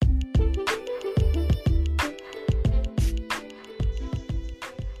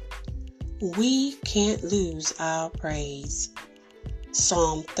We can't lose our praise.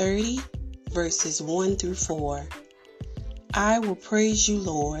 Psalm 30, verses 1 through 4. I will praise you,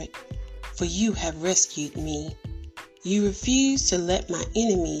 Lord, for you have rescued me. You refuse to let my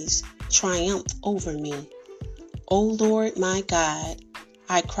enemies triumph over me. O Lord my God,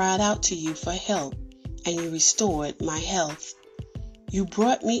 I cried out to you for help, and you restored my health. You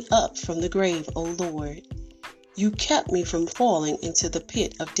brought me up from the grave, O Lord. You kept me from falling into the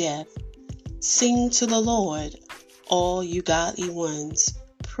pit of death. Sing to the Lord, all you godly ones.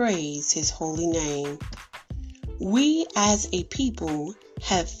 Praise his holy name. We as a people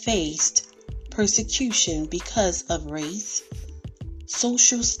have faced persecution because of race,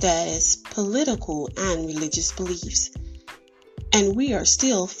 social status, political and religious beliefs, and we are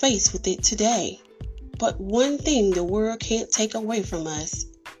still faced with it today. But one thing the world can't take away from us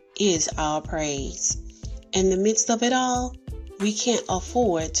is our praise. In the midst of it all, we can't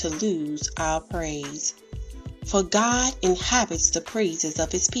afford to lose our praise. For God inhabits the praises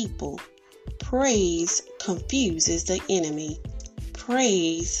of his people. Praise confuses the enemy.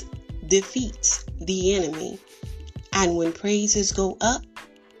 Praise defeats the enemy. And when praises go up,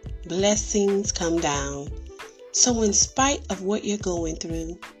 blessings come down. So in spite of what you're going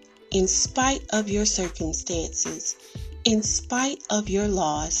through, in spite of your circumstances, in spite of your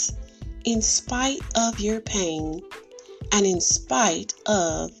loss, in spite of your pain, and in spite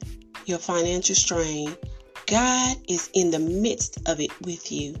of your financial strain, God is in the midst of it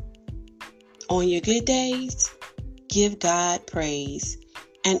with you. On your good days, give God praise.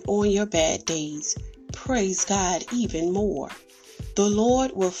 And on your bad days, praise God even more. The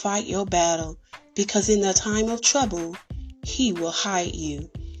Lord will fight your battle, because in the time of trouble, he will hide you,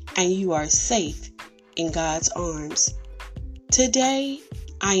 and you are safe in God's arms. Today,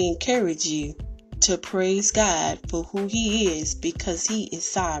 I encourage you to praise God for who he is, because he is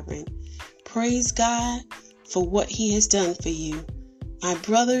sovereign. Praise God for what he has done for you. My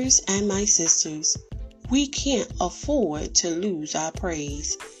brothers and my sisters, we can't afford to lose our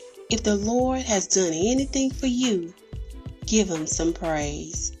praise. If the Lord has done anything for you, give him some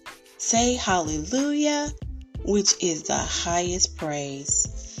praise. Say hallelujah, which is the highest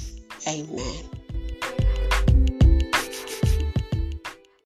praise. Amen.